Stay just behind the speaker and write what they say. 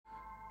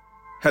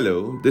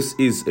Hello, this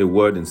is A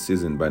Word in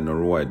Season by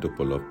Norua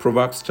Edopolo.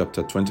 Proverbs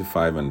chapter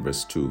 25 and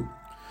verse 2.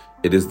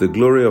 It is the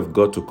glory of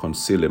God to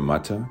conceal a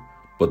matter,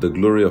 but the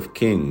glory of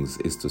kings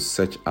is to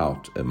search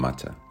out a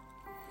matter.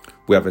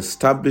 We have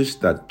established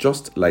that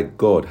just like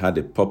God had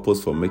a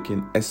purpose for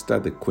making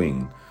Esther the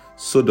queen,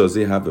 so does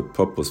He have a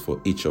purpose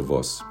for each of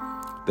us.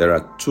 There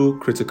are two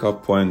critical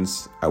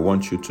points I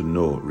want you to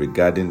know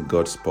regarding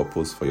God's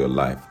purpose for your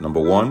life. Number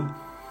one,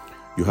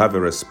 you have a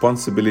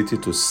responsibility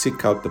to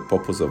seek out the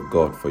purpose of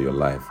God for your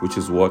life, which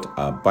is what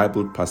our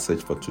Bible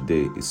passage for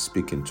today is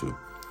speaking to.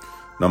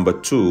 Number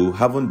two,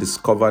 having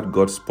discovered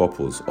God's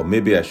purpose, or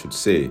maybe I should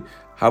say,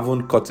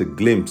 having caught a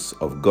glimpse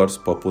of God's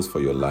purpose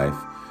for your life,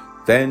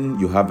 then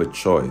you have a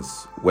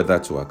choice whether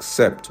to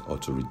accept or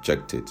to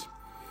reject it.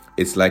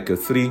 It's like a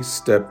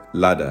 3-step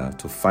ladder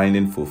to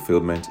finding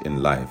fulfillment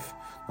in life.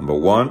 Number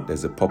one,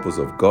 there's a purpose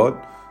of God.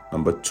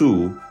 Number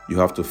two, you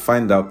have to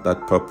find out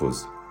that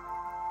purpose.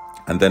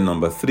 And then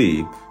number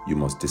three, you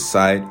must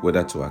decide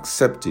whether to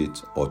accept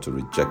it or to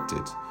reject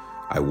it.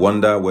 I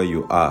wonder where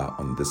you are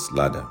on this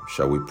ladder.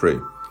 Shall we pray?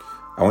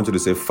 I want you to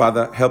say,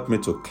 Father, help me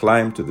to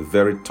climb to the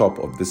very top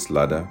of this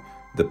ladder,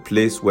 the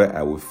place where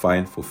I will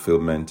find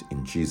fulfillment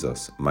in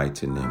Jesus'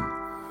 mighty name.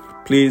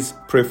 Please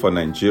pray for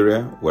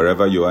Nigeria,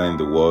 wherever you are in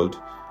the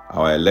world.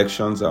 Our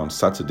elections are on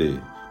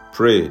Saturday.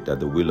 Pray that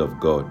the will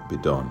of God be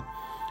done.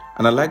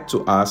 And I'd like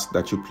to ask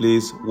that you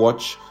please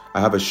watch. I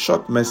have a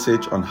short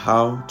message on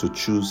how to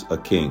choose a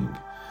king.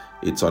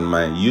 It's on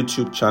my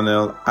YouTube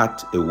channel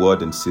at A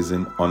Word in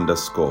Season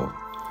 _.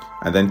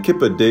 And then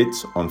keep a date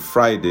on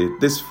Friday,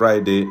 this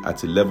Friday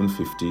at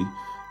 11:50.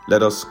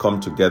 Let us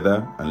come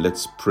together and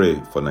let's pray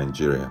for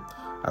Nigeria.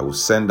 I will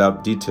send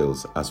out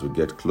details as we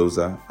get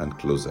closer and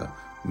closer.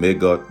 May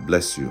God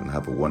bless you and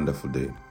have a wonderful day.